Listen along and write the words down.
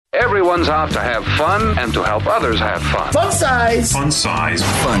Everyone's out to have fun and to help others have fun. Fun size. Fun size.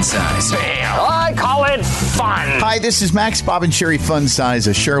 Fun size. I call it fun. Hi, this is Max Bob and Sherry Fun Size,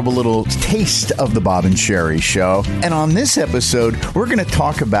 a shareable little taste of the Bob and Sherry Show. And on this episode, we're going to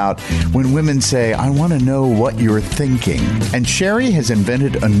talk about when women say, I want to know what you're thinking. And Sherry has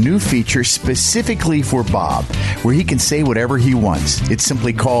invented a new feature specifically for Bob, where he can say whatever he wants. It's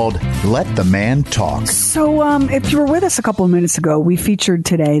simply called Let the Man Talk. So if you were with us a couple of minutes ago, we featured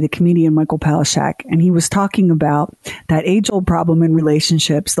today the comedian Michael Palashak, and he was talking about that age-old problem in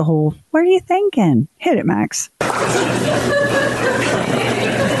relationships, the whole, what are you thinking? Hit it, Max.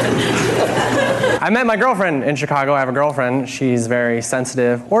 I met my girlfriend in Chicago. I have a girlfriend. She's very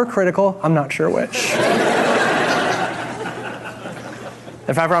sensitive or critical. I'm not sure which.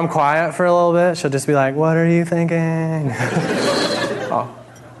 If ever I'm quiet for a little bit, she'll just be like, what are you thinking? Oh,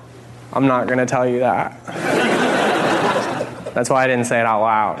 I'm not going to tell you that. That's why I didn't say it out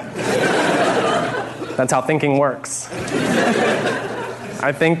loud. That's how thinking works.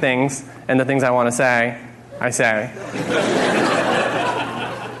 I think things, and the things I want to say, I say.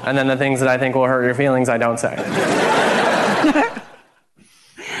 And then the things that I think will hurt your feelings, I don't say.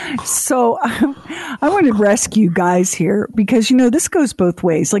 So I want to rescue guys here because, you know, this goes both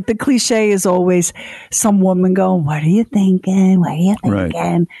ways. Like the cliche is always some woman going, what are you thinking? What are you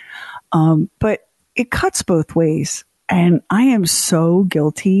thinking? Right. But it cuts both ways. And I am so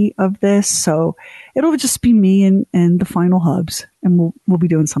guilty of this. So it'll just be me and the final hubs. And we'll be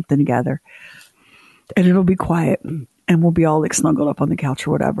doing something together. And it'll be quiet. And we'll be all like snuggled up on the couch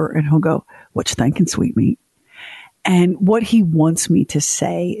or whatever. And he'll go, what you thinking, sweet meat? And what he wants me to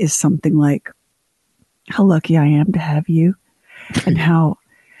say is something like, how lucky I am to have you. And how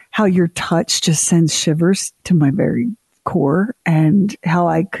your touch just sends shivers to my very core, and how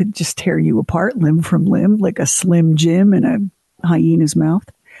I could just tear you apart limb from limb like a Slim Jim in a hyena's mouth.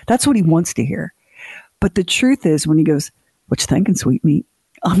 That's what he wants to hear. But the truth is, when he goes, what you thinking, sweet meat?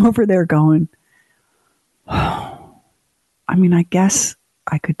 I'm over there going, oh, I mean, I guess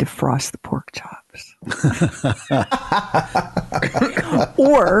I could defrost the pork chops.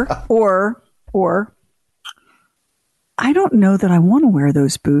 or I don't know that I want to wear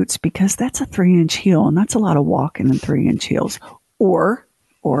those boots because that's a 3-inch heel and that's a lot of walking in 3-inch heels. Or,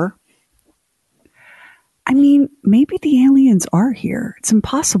 I mean, maybe the aliens are here. It's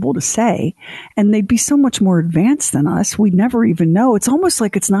impossible to say. And they'd be so much more advanced than us. We'd never even know. It's almost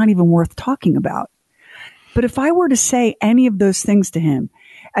like it's not even worth talking about. But if I were to say any of those things to him,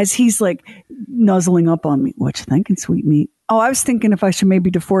 as he's like nuzzling up on me, what you thinking, sweet meat? Oh, I was thinking if I should maybe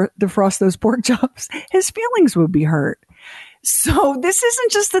defrost those pork chops, his feelings would be hurt. So this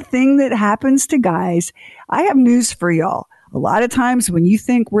isn't just a thing that happens to guys. I have news for y'all. A lot of times when you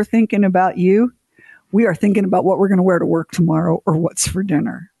think we're thinking about you, we are thinking about what we're going to wear to work tomorrow or what's for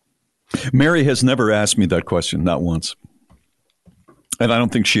dinner. Mary has never asked me that question, not once. And I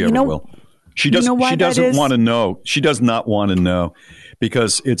don't think she ever will. She doesn't want to know. She does not want to know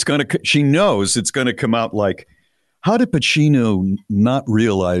because she knows it's going to come out like, how did Pacino not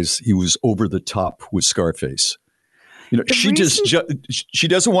realize he was over the top with Scarface? You know, she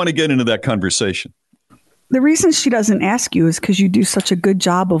doesn't want to get into that conversation. The reason she doesn't ask you is because you do such a good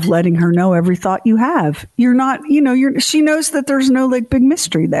job of letting her know every thought you have. You're not, she knows that there's no like big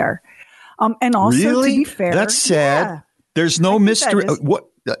mystery there. And also, really? To be fair, that's sad. Yeah, there's no mystery. What?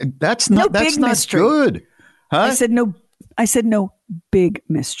 That's not mystery. Good. Huh? I said no big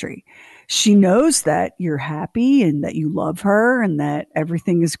mystery. She knows that you're happy and that you love her and that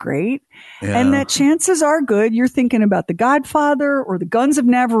everything is great. Yeah. And that chances are good you're thinking about The Godfather or the Guns of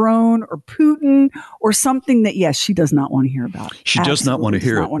Navarone or Putin or something that, yes, she does not want to hear about. She does not want to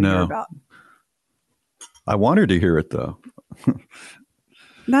hear it. No. I want her to hear it, though.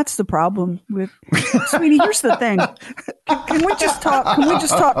 That's the problem with sweetie. Here's the thing. Can we just talk? Can we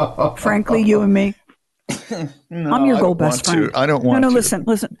just talk frankly, you and me? No, I'm your goal best friend. I don't want to. No, listen.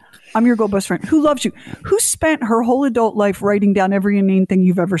 I'm your goal best friend. Who loves you? Who spent her whole adult life writing down every inane thing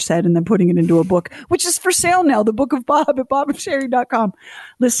you've ever said and then putting it into a book, which is for sale now, the Book of Bob at bobandsherry.com.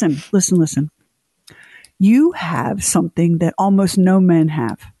 Listen. You have something that almost no men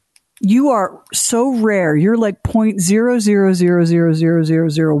have. You are so rare. You're like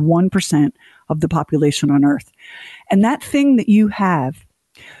 0.0000001% of the population on Earth. And that thing that you have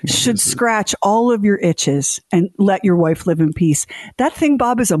should scratch all of your itches and let your wife live in peace. That thing,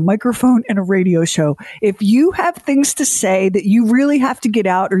 Bob, is a microphone and a radio show. If you have things to say that you really have to get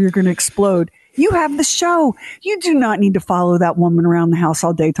out or you're going to explode, you have the show. You do not need to follow that woman around the house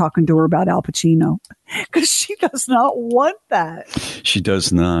all day talking to her about Al Pacino because she does not want that. She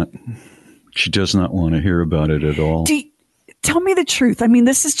does not. She does not want to hear about it at all. tell me the truth. I mean,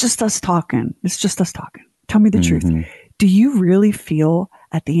 this is just us talking. It's just us talking. Tell me the truth. Do you really feel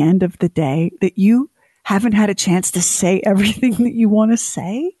at the end of the day that you haven't had a chance to say everything that you want to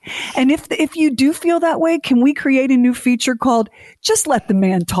say? And if you do feel that way, can we create a new feature called Just Let the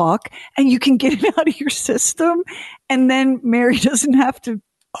Man Talk, and you can get it out of your system, and then Mary doesn't have to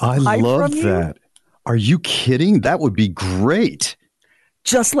hide from you? That. Are you kidding? That would be great.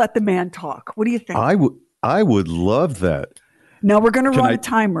 Just let the man talk. What do you think? I would love that. Now we're going to run a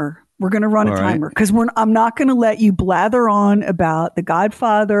timer. We're going to run a timer because I'm not going to let you blather on about The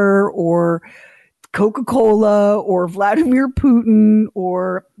Godfather or Coca-Cola or Vladimir Putin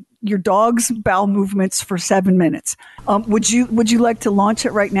or your dog's bowel movements for 7 minutes. Would you like to launch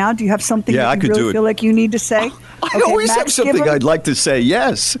it right now? Do you have something that you really feel like you need to say? I always Max, have something I'd like to say.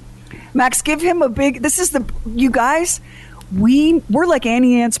 Yes. Max, give him a big, you guys, we're like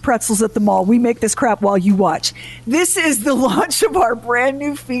Annie Ann's pretzels at the mall. We make this crap while you watch. This is the launch of our brand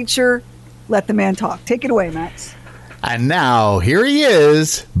new feature, Let the Man Talk. Take it away, Max. And now, here he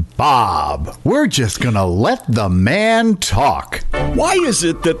is, Bob. We're just going to let the man talk. Why is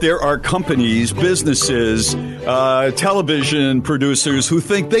it that there are companies, businesses, television producers who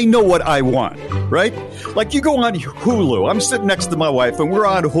think they know what I want, right? Like you go on Hulu. I'm sitting next to my wife and we're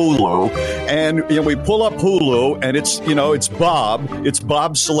on Hulu and we pull up Hulu and it's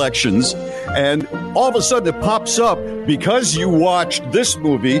Bob's Selections. And all of a sudden it pops up because you watched this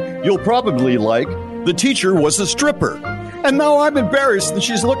movie you'll probably like. The teacher was a stripper. And now I'm embarrassed and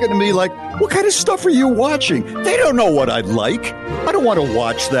she's looking at me like, what kind of stuff are you watching? They don't know what I'd like. I don't want to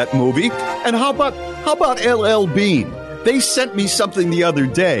watch that movie. And how about LL Bean? They sent me something the other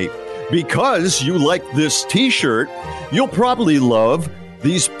day. Because you like this t-shirt, you'll probably love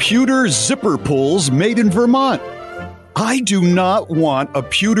these pewter zipper pulls made in Vermont. I do not want a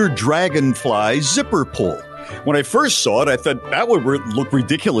pewter dragonfly zipper pull. When I first saw it, I thought that would look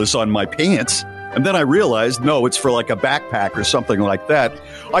ridiculous on my pants. And then I realized, no, it's for like a backpack or something like that.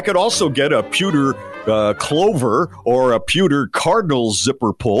 I could also get a pewter clover or a pewter cardinal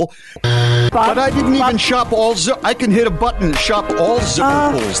zipper pull. But I didn't even shop all I can hit a button and shop all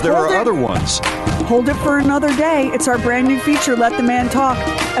zipper pulls. There are other ones. Hold it for another day. It's our brand new feature, Let the Man Talk.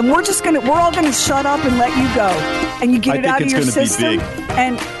 And we're all gonna shut up and let you go. And you get it out of your system.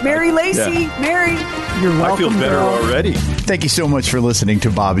 And Mary Lacey, Mary, you're welcome. I feel better already. Thank you so much for listening to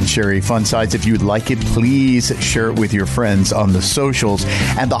Bob and Sherry Fun Size. If you'd like it, please share it with your friends on the socials.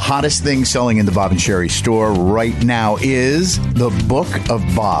 And the hottest thing selling in the Bob and Sherry store right now is the Book of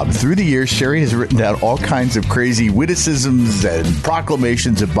Bob. Through the years, Sherry has written down all kinds of crazy witticisms and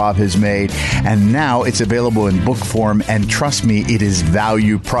proclamations that Bob has made. And now it's available in book form. And trust me, it is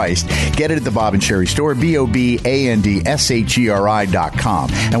value priced. Get it at the Bob and Sherry store, BOBANDSHERI.com.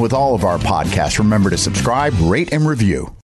 And with all of our podcasts, remember to subscribe, rate, and review.